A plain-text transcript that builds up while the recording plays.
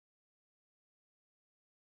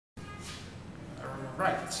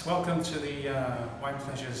Right, welcome to the Wine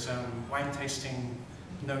Pleasures wine tasting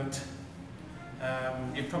note.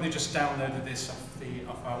 You've probably just downloaded this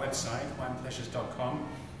off our website, winepleasures.com,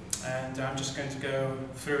 and I'm just going to go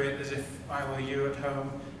through it as if I were you at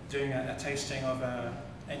home doing a tasting of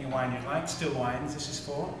any wine you'd like, still wines this is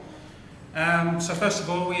for. So first of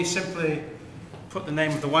all, we simply put the name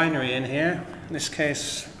of the winery in here. In this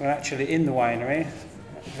case, we're actually in the winery,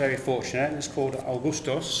 very fortunate. It's called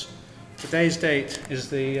Augustus. Today's date is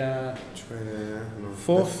the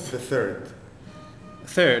 4th? The 3rd.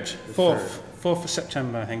 4th of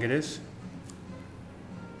September, I think it is.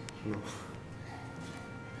 No.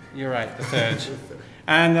 You're right, the 3rd.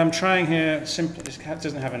 And I'm trying here, simply, it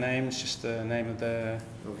doesn't have a name, it's just the name of the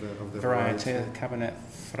variety, Cabernet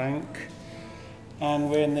Franc.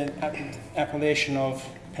 And we're in the appellation of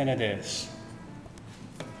Penedès.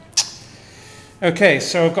 Okay,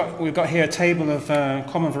 so we've got here a table of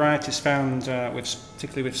common varieties found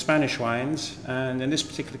particularly with Spanish wines, and in this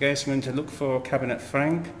particular case I'm going to look for Cabernet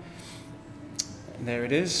Franc. There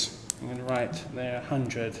it is. I'm going to write there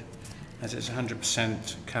 100, as it's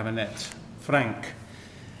 100% Cabernet Franc.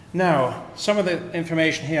 Now, some of the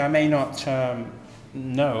information here I may not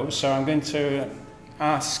know, so I'm going to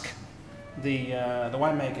ask the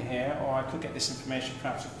winemaker here, or I could get this information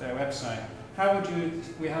perhaps off their website. How would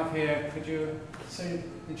we have here, could you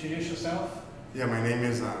introduce yourself? Yeah, my name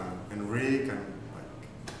is Enrique. I'm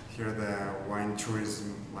here the wine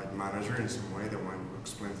tourism manager in some way, the one who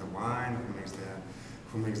explains the wine,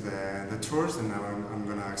 who makes the tours, and now I'm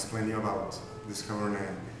going to explain you about this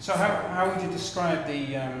Cabernet. So how would you describe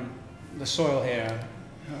the soil here?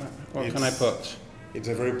 What can I put? It's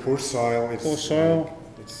a very poor soil. Poor soil?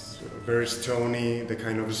 It's very stony, the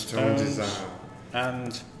kind of stones is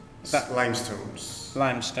and limestones.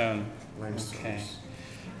 Limestone. Limestones. Okay.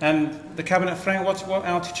 And the Cabernet Franc, what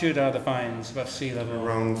altitude are the vines above sea level?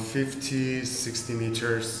 Around 50, 60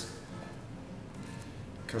 meters,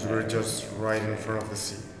 because we're just right in front of the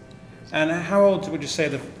sea. And how old would you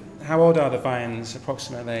say how old are the vines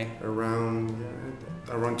approximately? Around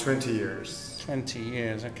 20 years. 20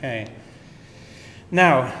 years, okay.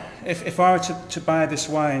 Now, if I were to buy this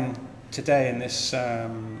wine today in this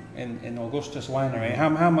in Augustus winery,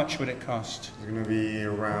 how much would it cost? It's going to be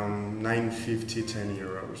around 9.50, 10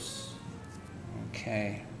 euros.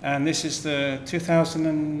 Okay, and this is the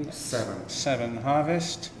 2007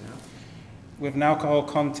 harvest, yeah, with an alcohol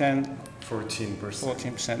content 14%.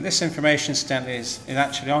 14%. This information incidentally is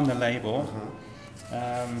actually on the label,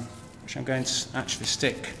 which I'm going to actually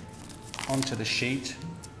stick onto the sheet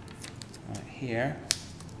right here.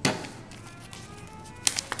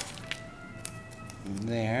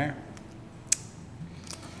 There,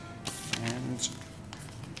 and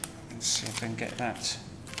let's see if I can get that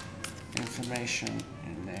information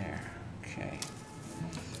in there. Okay,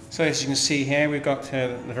 so as you can see here, we've got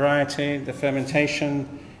the variety, the fermentation,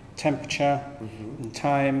 temperature, and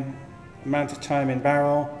time, amount of time in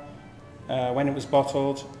barrel, when it was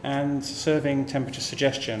bottled, and serving temperature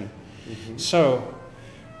suggestion. So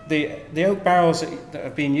the oak barrels that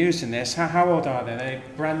have been used in this, how old are they? Are they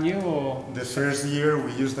brand new or? The first year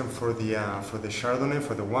we use them for the Chardonnay,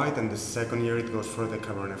 for the white, and the second year it goes for the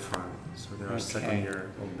Cabernet Franc. So there are second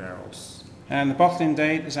year oak barrels. And the bottling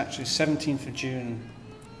date is actually 17th of June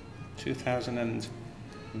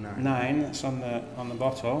 2009. That's on the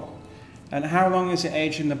bottle. And how long is it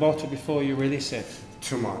aged in the bottle before you release it?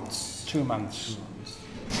 2 months. 2 months.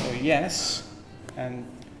 So yes, and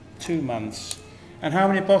 2 months. And how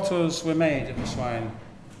many bottles were made of this wine?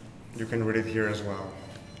 You can read it here as well.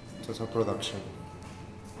 Total production.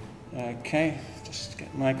 Okay, just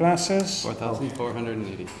get my glasses.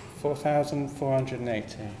 4,480.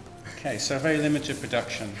 4,480. Okay, so very limited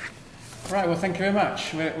production. Right, well thank you very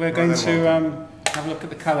much. We're going to have a look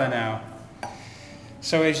at the colour now.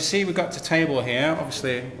 So as you see, we've got the table here.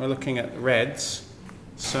 Obviously we're looking at the reds.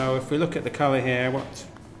 So if we look at the colour here, what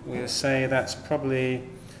we'll say that's probably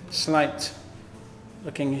slight,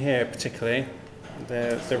 looking here particularly,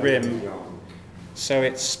 the rim, so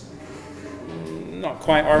it's not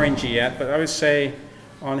quite orangey yet, but I would say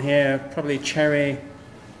on here probably cherry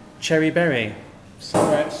berry,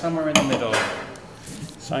 somewhere in the middle.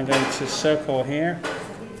 So I'm going to circle here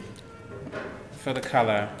for the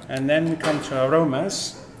colour, and then we come to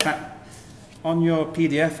aromas. On your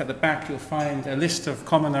PDF at the back you'll find a list of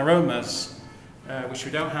common aromas, which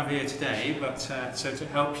we don't have here today, but so to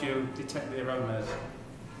help you detect the aromas.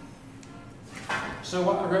 So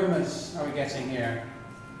what aromas are we getting here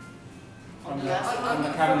from the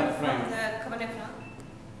Cabernet Franc?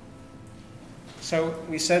 So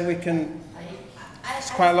we said we can, there's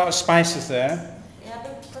quite a lot of spices there.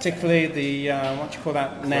 particularly the, what do you call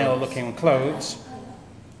that, nail-looking cloves.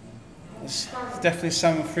 There's definitely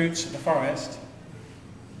some fruits of the forest.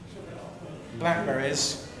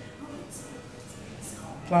 Blackberries,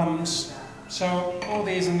 plums. So all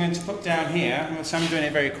these I'm going to put down here, so I'm doing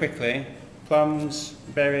it very quickly. Plums,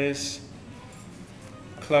 berries,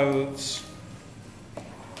 cloves,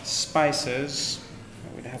 spices.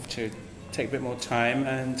 We'd have to take a bit more time,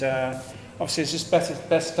 and obviously it's just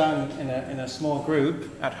best done in a small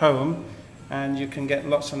group at home, and you can get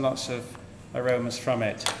lots and lots of aromas from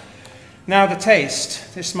it. Now the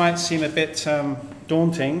taste. This might seem a bit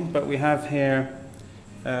daunting, but we have here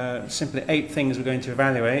simply 8 things we're going to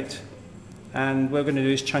evaluate, and what we're going to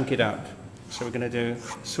do is chunk it up. So we're going to do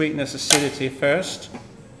sweetness, acidity first.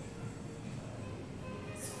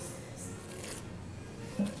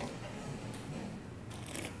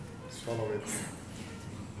 Swallow it.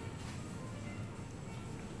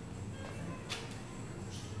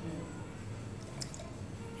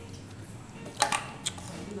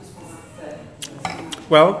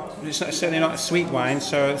 Well, it's certainly not a sweet wine,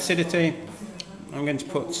 so acidity, I'm going to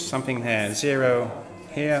put something here. 0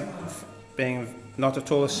 here being not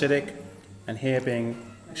at all acidic, and here being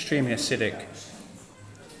extremely acidic.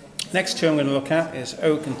 Next two I'm going to look at is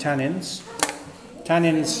oak and tannins.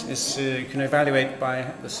 Tannins is you can evaluate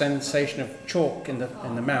by the sensation of chalk in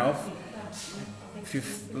the mouth. If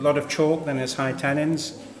you've a lot of chalk, then there's high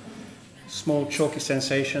tannins. Small chalky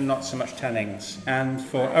sensation, not so much tannins. And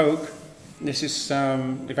for oak, this is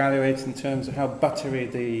evaluated in terms of how buttery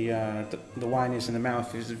the wine is in the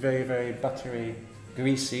mouth. If it's very, very buttery,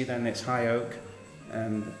 greasy, then it's high oak,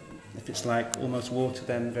 and if it's like almost water,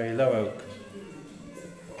 then very low oak.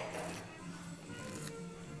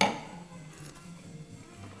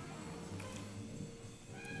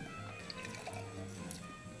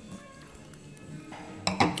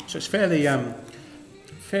 So it's fairly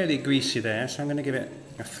greasy there, so I'm going to give it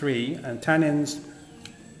a 3. And tannins,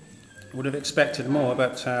 would have expected more,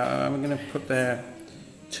 but I'm going to put there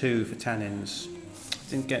 2 for tannins.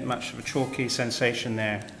 Didn't get much of a chalky sensation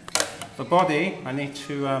there. For body, I need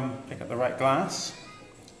to pick up the right glass.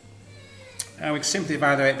 And we can simply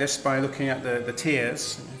evaluate this by looking at the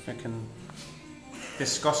tears, if I can,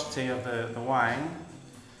 viscosity of the wine.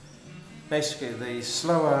 Basically, the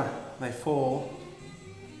slower they fall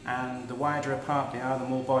and the wider apart they are, the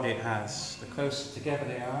more body it has. The closer together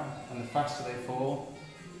they are and the faster they fall,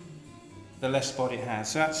 the less body it has.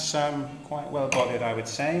 So that's quite well bodied, I would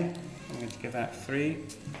say. I'm going to give that 3.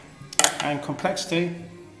 And complexity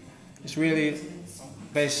is really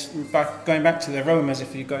going back to the aromas.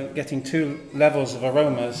 If you're getting 2 levels of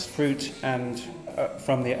aromas, fruit and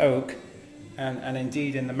from the oak, and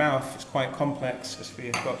indeed in the mouth, it's quite complex, as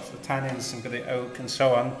we've got the tannins and got the oak and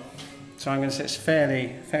so on. So I'm going to say it's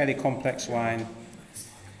fairly complex wine.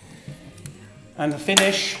 And the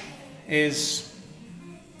finish is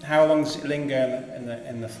how long does it linger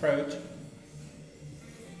in the throat.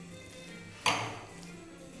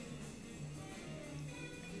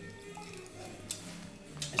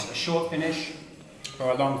 Is it a short finish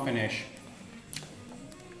or a long finish?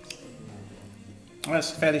 Well,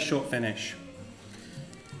 that's a fairly short finish.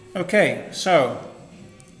 Okay, so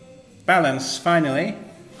balance finally.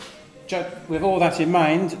 With all that in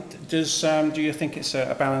mind, do you think it's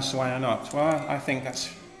a balanced wine or not? Well, I think that's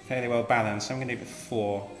fairly well balanced. I'm going to give it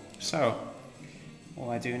 4. So, all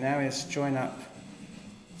I do now is join up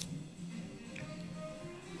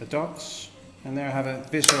the dots, and there I have a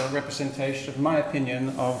visual representation of my opinion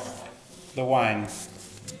of the wine.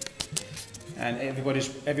 And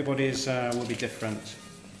everybody's will be different.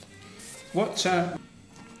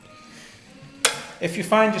 If you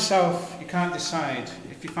find yourself, you can't decide,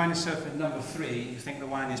 if you find yourself at number 3, you think the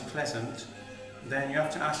wine is pleasant, then you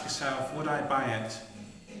have to ask yourself, would I buy it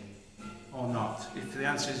or not? If the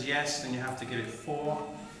answer is yes, then you have to give it 4.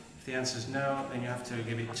 If the answer is no, then you have to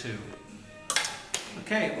give it 2.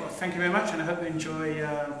 Okay, well, thank you very much, and I hope you enjoy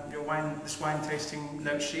this wine tasting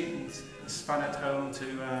note sheet. It's fun at home to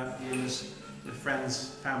use with friends,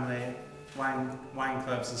 family, wine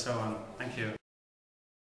clubs and so on. Thank you.